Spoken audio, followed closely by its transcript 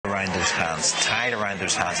around those hands, tied around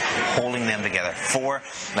those hands, holding them together. 4,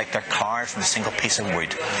 like they're carved from a single piece of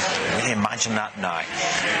wood. Really imagine that now.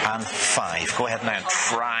 And 5, go ahead now and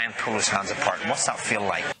try and pull those hands apart. What's that feel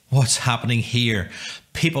like? What's happening here?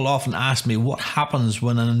 People often ask me what happens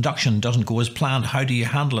when an induction doesn't go as planned. How do you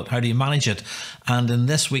handle it? How do you manage it? And in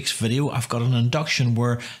this week's video, I've got an induction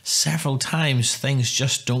where several times things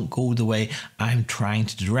just don't go the way I'm trying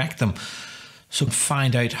to direct them. So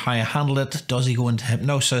find out how I handle it. Does he go into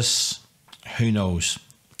hypnosis? Who knows?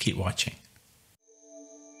 Keep watching.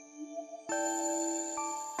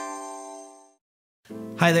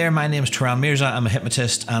 Hi there, my name is Turan. I'm a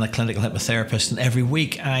hypnotist and a clinical hypnotherapist, and every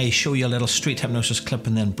week I show you a little street hypnosis clip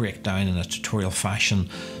and then break down in a tutorial fashion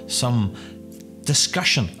some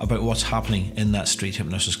discussion about what's happening in that street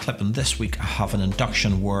hypnosis clip. And this week I have an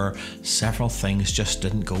induction where several things just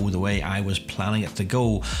didn't go the way I was planning it to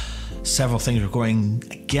go. Several things were going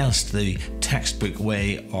against the textbook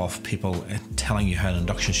way of people telling you how an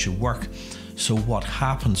induction should work. So what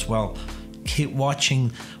happens? Well, keep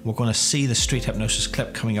watching. We're going to see the street hypnosis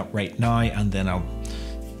clip coming up right now, and then I'll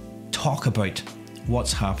talk about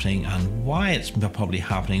what's happening and why it's probably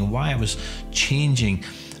happening, why I was changing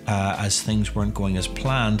as things weren't going as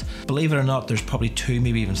planned. Believe it or not, there's probably 2,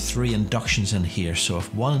 maybe even 3 inductions in here. So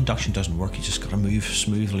if one induction doesn't work, you just got to move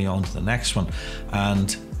smoothly on to the next one.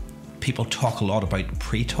 And people talk a lot about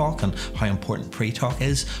pre-talk and how important pre-talk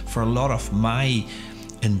is. For a lot of my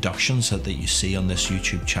inductions that you see on this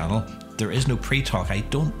YouTube channel, there is no pre-talk. I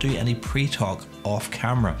don't do any pre-talk off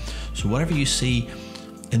camera. So whatever you see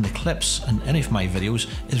in the clips and any of my videos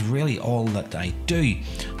is really all that I do.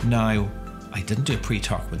 Now, I didn't do a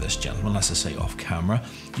pre-talk with this gentleman, unless I say off camera.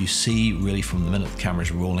 You see really from the minute the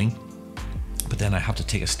camera's rolling, but then I have to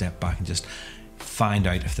take a step back and just find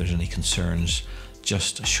out if there's any concerns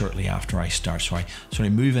just shortly after I start. So I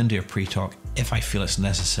move into a pre-talk if I feel it's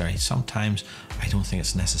necessary. Sometimes I don't think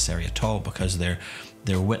it's necessary at all, because they're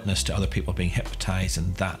witness to other people being hypnotized,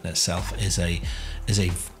 and that in itself is a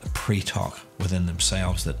pre-talk within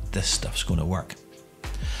themselves that this stuff's going to work.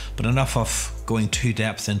 But enough of going too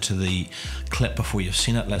depth into the clip before you've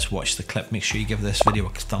seen it. Let's watch the clip. Make sure you give this video a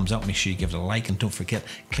thumbs up, make sure you give it a like, and don't forget,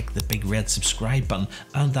 click the big red subscribe button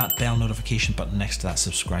and that bell notification button next to that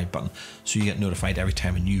subscribe button, so you get notified every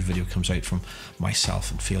time a new video comes out from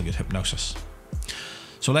myself and Feel Good Hypnosis.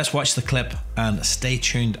 So let's watch the clip and stay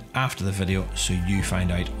tuned after the video so you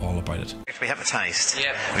find out all about it. To be hypnotized?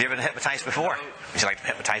 Yeah. Have you ever been hypnotized before? Would you like to be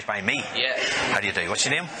hypnotized by me? Yeah. How do you do? What's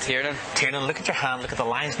your name? Turan. Turan, look at your hand, look at the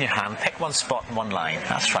lines in your hand, pick one spot and one line.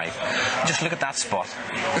 That's right. Just look at that spot.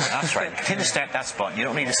 That's right. Continue to stare at that spot. You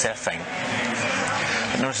don't need to say a thing.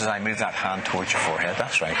 But notice as I move that hand towards your forehead.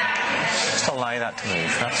 That's right. Just allow that to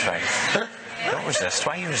move. That's right. Don't resist.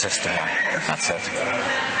 Why are you resisting? That's it.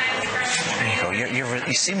 There you go.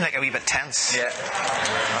 You seem like a wee bit tense. Yeah.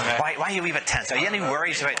 Okay. Why are you a wee bit tense? Are you any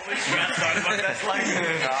worries about?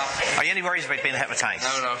 Are you any worries about being hypnotized?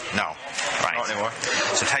 No. No. Right. Not anymore.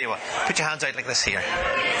 So tell you what. Put your hands out like this here.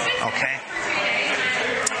 Okay.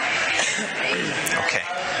 Okay.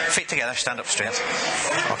 Feet together. Stand up straight.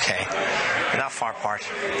 Okay. You're not far apart.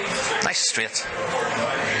 Nice straight.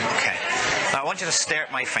 Okay. Now I want you to stare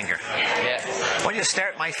at my finger. Yeah. I want you to stare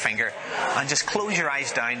at my finger and just close your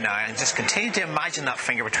eyes down now and just continue to imagine that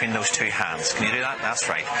finger between those 2 hands. Can you do that? That's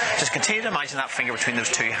right. Just continue to imagine that finger between those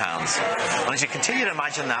 2 hands. And as you continue to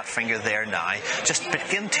imagine that finger there now, just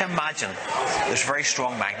begin to imagine there's very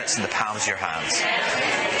strong magnets in the palms of your hands.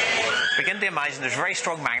 Begin to imagine there's very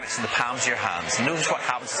strong magnets in the palms of your hands. And notice what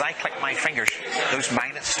happens as I click my fingers. Those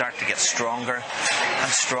magnets start to get stronger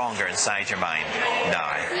and stronger inside your mind.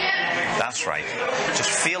 Now, that's right. Just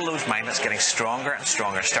feel those magnets getting stronger and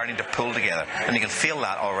stronger, starting to pull together. And you can feel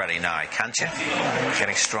that already now, can't you?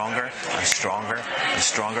 Getting stronger and stronger and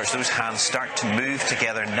stronger as those hands start to move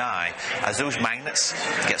together now, as those magnets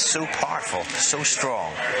get so powerful, so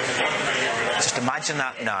strong. Just imagine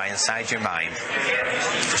that now inside your mind.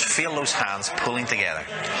 Just feel those hands pulling together.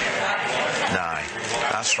 Now,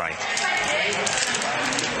 that's right.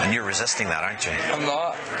 And you're resisting that, aren't you? I'm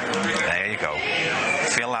not. There you go.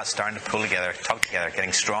 Feel that starting to pull together, tug together,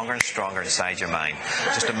 getting stronger and stronger inside your mind.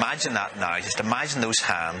 Just imagine that now. Just imagine those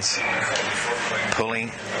hands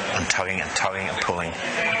pulling and tugging and tugging and pulling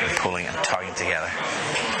and pulling and tugging together.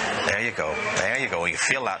 There you go. There you go. You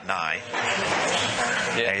feel that now.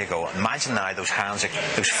 There you go. Imagine now those hands,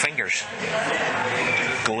 those fingers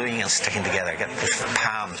gluing and sticking together. Get those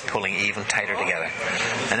palms pulling even tighter together.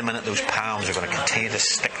 In a minute, those palms are going to continue to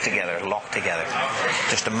stick together, lock together.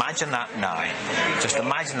 Just imagine that now. Just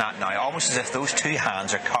imagine that now, almost as if those two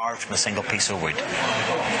hands are carved from a single piece of wood.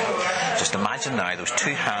 Just imagine now those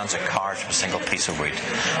two hands are carved from a single piece of wood.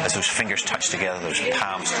 As those fingers touch together, those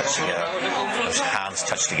palms touch together, those hands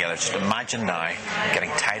touch together. Just imagine now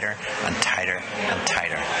getting tighter and tighter and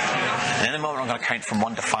tighter. And in a moment I'm going to count from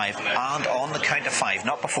 1 to 5, and on the count of 5,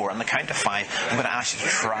 not before, on the count of 5, I'm going to ask you to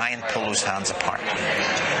try and pull those hands apart.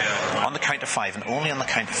 On the count of 5, and only on the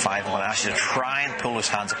count of 5, I'm going to ask you to try and pull those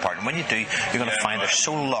hands apart. And when you do, you're going to find they're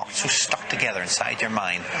so locked, so stuck together inside your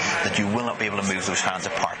mind that you will not be able to move those hands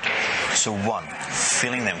apart. So 1,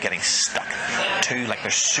 feeling them getting stuck. 2, like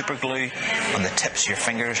there's super glue on the tips of your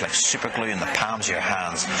fingers, like super glue in the palms of your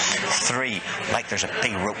hands. 3, like there's a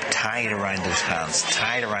big rope tied around those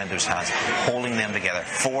hands, holding them together.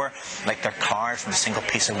 4, like they're carved from a single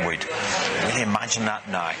piece of wood. Really imagine that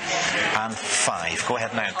now. And 5, go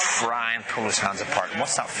ahead now and try and pull those hands apart.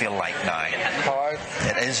 What's that feel like now? Hard.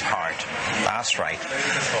 It is hard. That's right.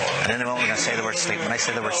 And in a moment, when I say the word sleep, when I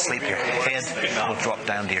say the word sleep, your head will drop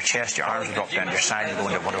down to your chest, your arms will drop down to your side, and go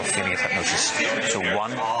into a wonderful feeling of hypnosis. So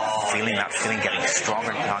 1, feeling that feeling getting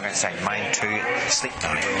stronger and stronger inside. Mind 2, sleep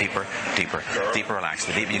now. Deeper, deeper, deeper relaxed.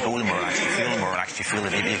 The deeper you go, the more relaxed you feel, the more relaxed you feel, the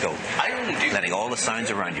deeper you go. Letting all the sounds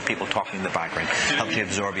around you, people talking in the background, help you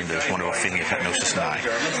absorb into this wonderful feeling of hypnosis now.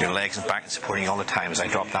 Your legs and back supporting you all the time. As I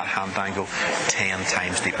drop that hand down, go 10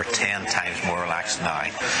 times deeper, 10 times more relaxed now.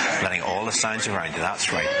 Letting all the sounds around you,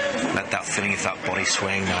 that's right. Let that feeling of that body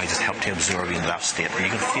swaying now just help to absorb you into that state. And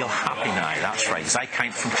you can feel happy now, that's right. As I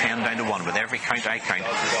count from 10 down to 1, with every count I count,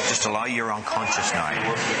 just allow your unconscious now.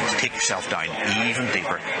 Take yourself down even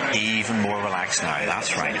deeper, even more relaxed now.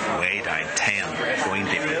 That's right. Way down. 10, going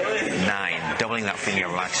deeper. 9, doubling that feeling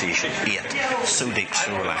of relaxation. 8, so deep,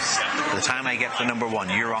 so relaxed. By the time I get to number 1,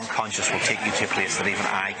 your unconscious will take you to a place that even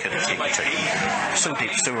I couldn't take you to. So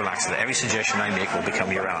deep, so relaxed that every suggestion I make will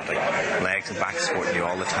become your reality. Legs and back supporting you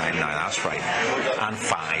all the time now. That's right. And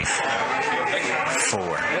 5,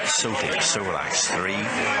 4, so deep, so relaxed. 3,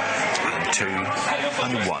 and 2,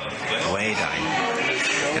 and 1. Way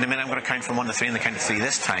down. In a minute I'm going to count from 1 to 3, and the count of 3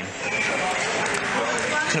 this time.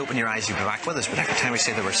 You can open your eyes, you'll be back with us, but every time we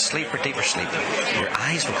say the word sleep or deeper sleep, your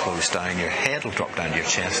eyes will close down, your head will drop down to your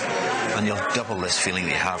chest, and you'll double this feeling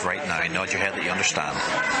that you have right now. Nod your head that you understand.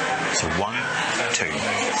 So 1, 2,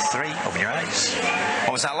 3, open your eyes.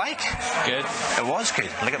 What was that like? Good. It was good.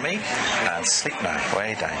 Look at me. And sleep now.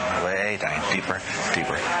 Way down, deeper,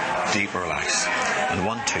 deeper, deeper relaxed. And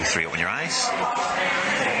 1, 2, 3, open your eyes.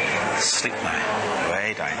 Sleep now.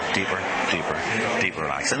 Way down, deeper, deeper, deeper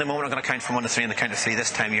relaxed. In a moment I'm going to count from 1 to 3, and the count of 3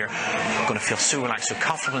 this time you're going to feel so relaxed, so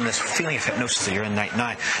comfortable in this feeling of hypnosis that you're in right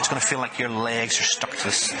now. It's going to feel like your legs are stuck to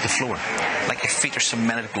the floor, like your feet are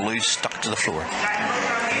cemented glued stuck to the floor.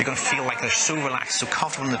 You're going to feel like they're so relaxed, so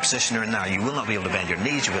comfortable in the position you're in now. You will not be able to bend your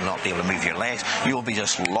knees, you will not be able to move your legs, you will be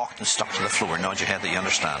just locked and stuck to the floor. Nod your head that you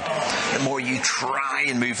understand. The more you try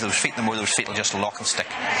and move those feet, the more those feet will just lock and stick.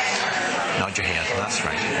 Nod your head. That's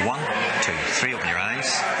right. 1, 2, 3, open your eyes.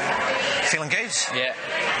 Feeling good? Yeah.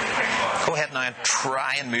 Go ahead now and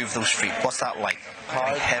try and move those feet. What's that like?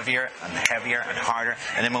 Getting heavier and heavier and harder.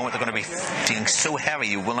 In a moment they're going to be feeling so heavy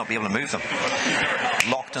you will not be able to move them.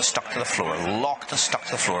 Locked and stuck to the floor. Locked and stuck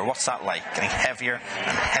to the floor. What's that like? Getting heavier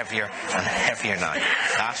and heavier and heavier now.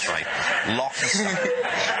 That's right. Locked and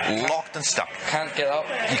stuck. Locked and stuck. Can't get up.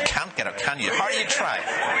 You can't get up, can you? The harder you try.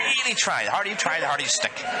 Really try. The harder you try, the harder you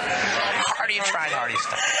stick. The harder you try, the harder you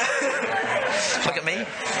stick. Look at me.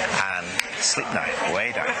 And sleep now.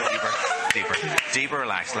 Way down. Deeper, deeper, deeper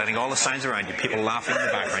relaxed. Letting all the sounds around you, people laughing in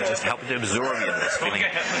the background, just to help you to absorb you in this feeling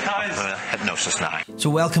of hypnosis now. So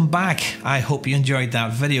welcome back. I hope you enjoyed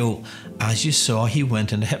that video. As you saw, he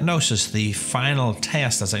went into hypnosis. The final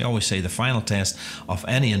test, as I always say, the final test of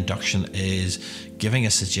any induction is giving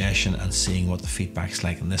a suggestion and seeing what the feedback's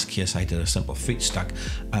like. In this case, I did a simple feet stuck,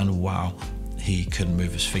 and wow, he couldn't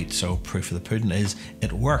move his feet. So proof of the pudding is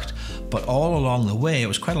it worked. But all along the way, it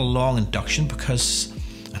was quite a long induction because,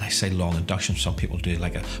 and I say long induction, some people do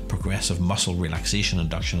like a progressive muscle relaxation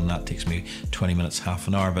induction, and that takes me 20 minutes, half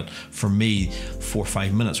an hour. But for me, 4 or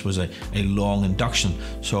 5 minutes was a long induction.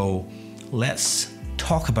 So let's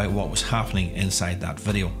talk about what was happening inside that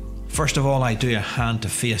video. First of all, I do a hand to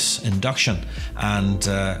face induction, and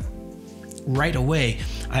right away,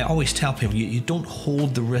 I always tell people, you don't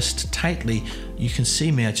hold the wrist tightly. You can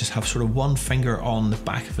see me, I just have sort of one finger on the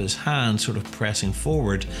back of his hand, sort of pressing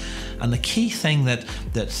forward. And the key thing that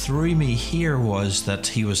threw me here was that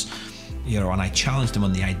he was, and I challenged him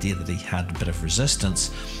on the idea that he had a bit of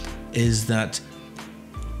resistance, is that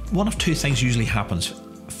one of two things usually happens.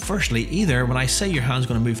 Firstly, either when I say your hand's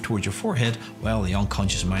going to move towards your forehead, well, the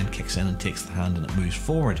unconscious mind kicks in and takes the hand and it moves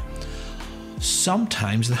forward.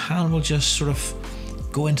 Sometimes the hand will just sort of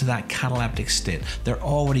go into that cataleptic state. They're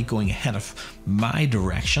already going ahead of my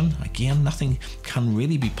direction. Again, nothing can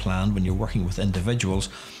really be planned when you're working with individuals.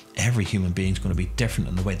 Every human being is going to be different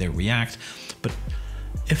in the way they react. But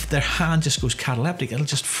if their hand just goes cataleptic, it'll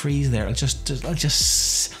just freeze there. It'll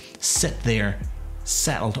just sit there,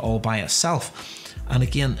 settled all by itself. And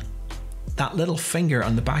again, that little finger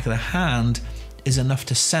on the back of the hand is enough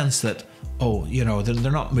to sense that, oh,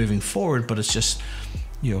 they're not moving forward, but it's just,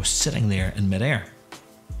 sitting there in midair.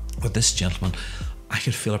 With this gentleman, I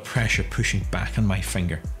could feel a pressure pushing back on my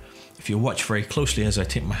finger. If you watch very closely as I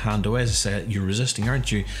take my hand away, as I say, you're resisting,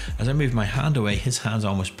 aren't you? As I move my hand away, his hand's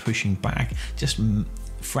almost pushing back, just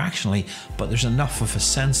fractionally, but there's enough of a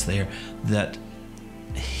sense there that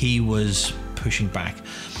he was pushing back.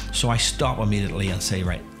 So I stop immediately and say,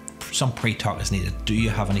 right, some pre-talk is needed. Do you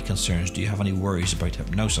have any concerns? Do you have any worries about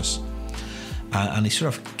hypnosis? And he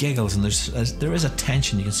sort of giggles, and there is a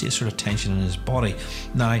tension. You can see a sort of tension in his body.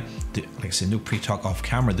 Now, like I said, no pre-talk off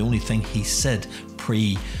camera. The only thing he said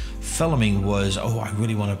pre-filming was, oh, I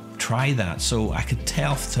really want to try that. So I could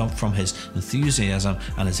tell from his enthusiasm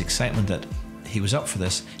and his excitement that he was up for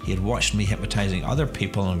this. He had watched me hypnotizing other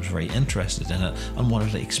people and was very interested in it and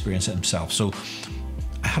wanted to experience it himself. So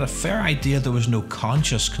I had a fair idea there was no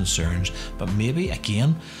conscious concerns, but maybe,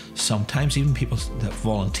 again, sometimes even people that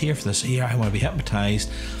volunteer for this, I want to be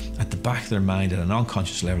hypnotized, at the back of their mind, at an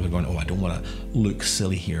unconscious level, they're going, oh, I don't want to look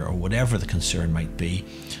silly here, or whatever the concern might be.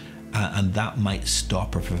 And that might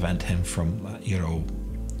stop or prevent him from,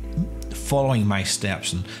 following my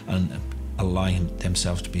steps and allowing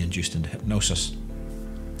themselves to be induced into hypnosis.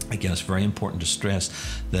 Again, it's very important to stress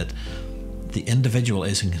that the individual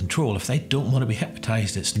is in control. If they don't want to be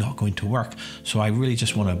hypnotized, it's not going to work. So I really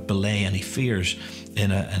just want to belay any fears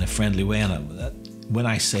in a friendly way. And when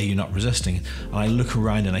I say you're not resisting, and I look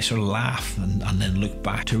around and I sort of laugh and then look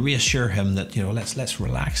back to reassure him that, let's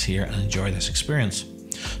relax here and enjoy this experience.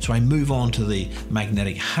 So I move on to the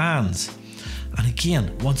magnetic hands. And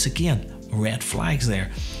again, once again, red flags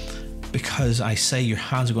there. Because I say your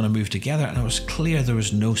hands are going to move together, and it was clear there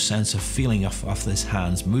was no sense of feeling of this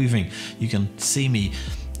hands moving. You can see me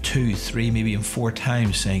 2, 3, maybe even 4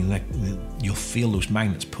 times saying that you'll feel those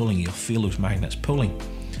magnets pulling, you'll feel those magnets pulling.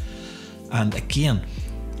 And again,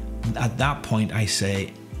 at that point I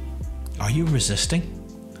say, are you resisting?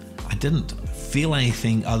 I didn't feel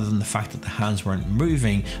anything other than the fact that the hands weren't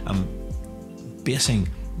moving. I'm basing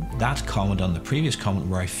that comment on the previous comment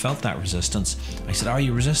where I felt that resistance. I said, are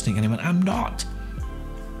you resisting? And he went, I'm not.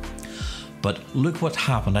 But look what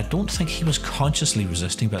happened. I don't think he was consciously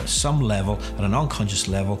resisting, but at some level, at an unconscious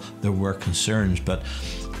level, there were concerns. But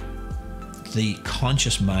the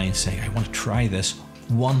conscious mind saying, I want to try this,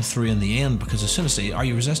 won through in the end, because as soon as I say, are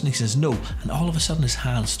you resisting? He says, no. And all of a sudden his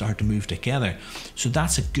hands start to move together. So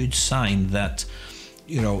that's a good sign that,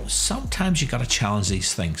 sometimes you got to challenge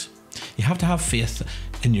these things. You have to have faith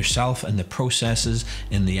in yourself, in the processes,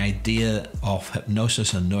 in the idea of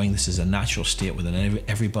hypnosis, and knowing this is a natural state within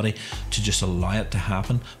everybody, to just allow it to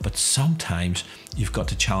happen. But sometimes you've got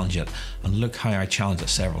to challenge it, and look how I challenged it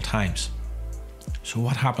several times. So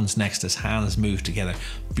what happens next is hands move together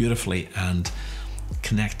beautifully and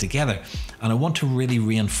connect together, and I want to really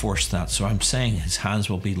reinforce that. So I'm saying his hands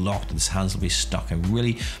will be locked, his hands will be stuck. I'm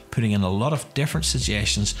really putting in a lot of different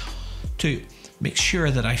suggestions to make sure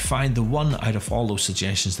that I find the one out of all those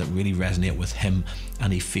suggestions that really resonate with him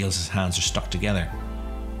and he feels his hands are stuck together.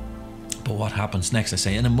 But what happens next? I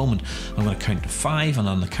say, in a moment, I'm going to count to 5, and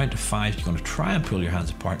on the count of 5, you're going to try and pull your hands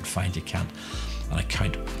apart and find you can't. And I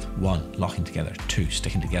count 1, locking together, 2,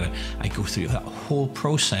 sticking together. I go through that whole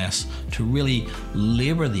process to really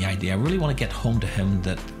labor the idea. I really want to get home to him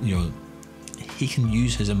that, he can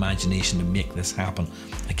use his imagination to make this happen.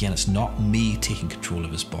 Again, it's not me taking control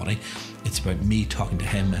of his body. It's about me talking to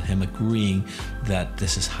him and him agreeing that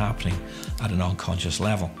this is happening at an unconscious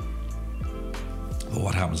level. But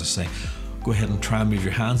what happens? I say, go ahead and try and move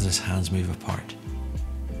your hands, and his hands move apart.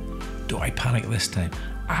 Do I panic this time?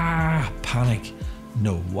 Panic.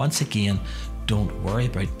 No, once again, don't worry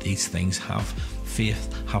about these things. Have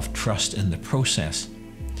faith, have trust in the process.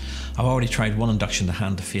 I've already tried one induction, the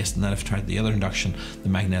hand to face, and then I've tried the other induction, the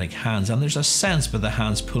magnetic hands, and there's a sense by the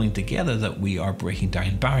hands pulling together that we are breaking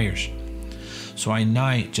down barriers. So I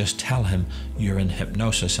now just tell him, you're in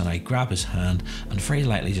hypnosis, and I grab his hand and very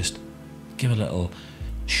lightly just give a little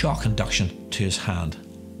shock induction to his hand.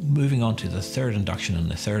 Moving on to the third induction, and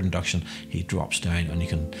the third induction he drops down and you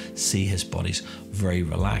can see his body's very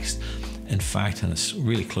relaxed. In fact, and it's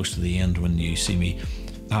really close to the end when you see me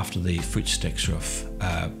after the foot sticks of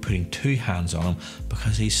putting two hands on him,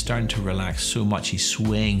 because he's starting to relax so much, he's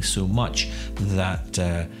swaying so much that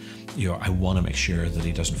I want to make sure that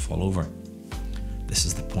he doesn't fall over. This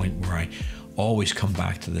is the point where I always come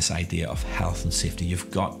back to this idea of health and safety.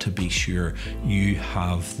 You've got to be sure you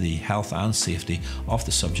have the health and safety of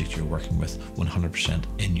the subject you're working with 100%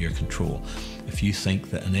 in your control. If you think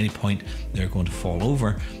that at any point they're going to fall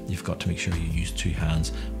over, you've got to make sure you use two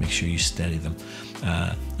hands, make sure you steady them.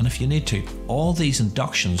 And if you need to, all these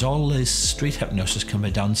inductions, all this street hypnosis can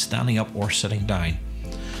be done standing up or sitting down.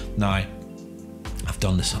 Now, I've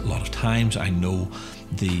done this a lot of times. I know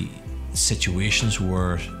the situations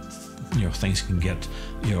where things can get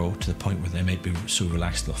to the point where they might be so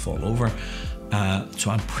relaxed they'll fall over.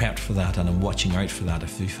 So I'm prepped for that, and I'm watching out for that.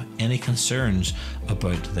 If you've any concerns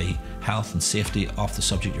about the health and safety of the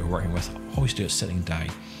subject you're working with, always do it sitting down.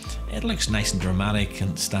 It looks nice and dramatic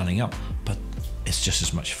and standing up, but it's just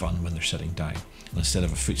as much fun when they're sitting down. And instead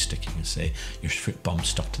of a foot stick, you can say your foot bum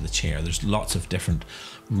stuck to the chair. There's lots of different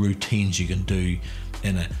routines you can do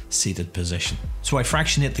in a seated position. So I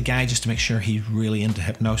fractionate the guy just to make sure he's really into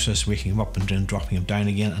hypnosis, waking him up and then dropping him down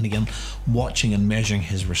again and again, watching and measuring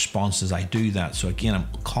his response as I do that. So again, I'm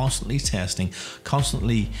constantly testing,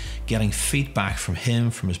 constantly getting feedback from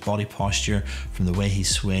him, from his body posture, from the way he's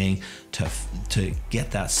swaying, to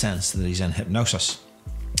get that sense that he's in hypnosis.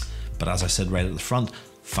 But as I said right at the front,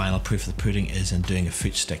 final proof of the pudding is in doing a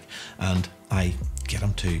foot stick, and I get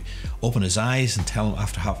him to open his eyes and tell him,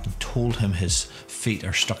 after having told him his feet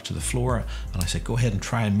are stuck to the floor, and I said, go ahead and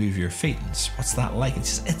try and move your feet. And what's that like? He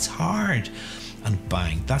says, it's hard. And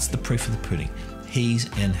bang, that's the proof of the pudding. He's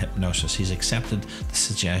in hypnosis. He's accepted the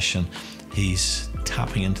suggestion. He's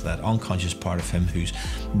tapping into that unconscious part of him who's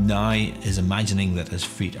now is imagining that his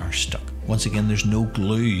feet are stuck. Once again, there's no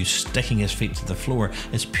glue sticking his feet to the floor.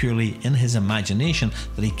 It's purely in his imagination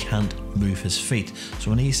that he can't move his feet. So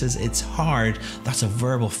when he says it's hard, that's a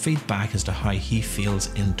verbal feedback as to how he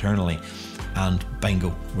feels internally. And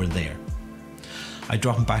bingo, we're there. I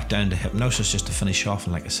drop him back down to hypnosis just to finish off,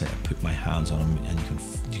 and like I said, I put my hands on him, and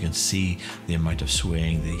you can see the amount of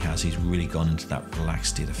swaying that he has. He's really gone into that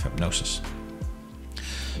relaxed state of hypnosis.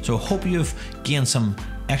 So I hope you've gained some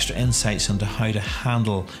extra insights into how to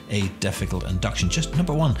handle a difficult induction. Just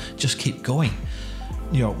number one, just keep going.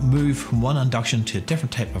 Move from one induction to a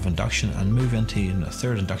different type of induction, and move into a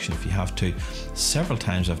third induction if you have to. Several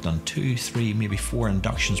times I've done 2, 3, maybe 4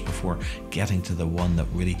 inductions before getting to the one that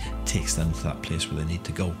really takes them to that place where they need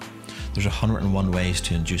to go. There's 101 ways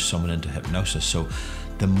to induce someone into hypnosis, so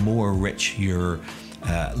the more rich your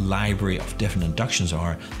library of different inductions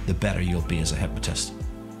are, the better you'll be as a hypnotist.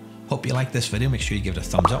 Hope you like this video. Make sure you give it a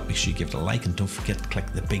thumbs up, make sure you give it a like, and don't forget to click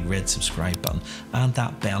the big red subscribe button and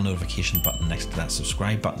that bell notification button next to that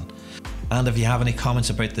subscribe button. And if you have any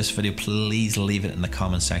comments about this video, please leave it in the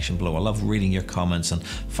comment section below. I love reading your comments and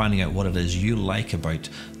finding out what it is you like about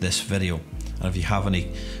this video. And if you have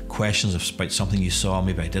any questions about something you saw,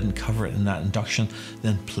 maybe I didn't cover it in that induction,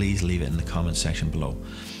 then please leave it in the comment section below.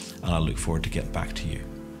 And I'll look forward to getting back to you.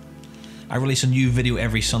 I release a new video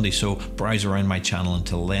every Sunday, so browse around my channel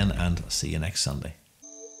until then, and see you next Sunday.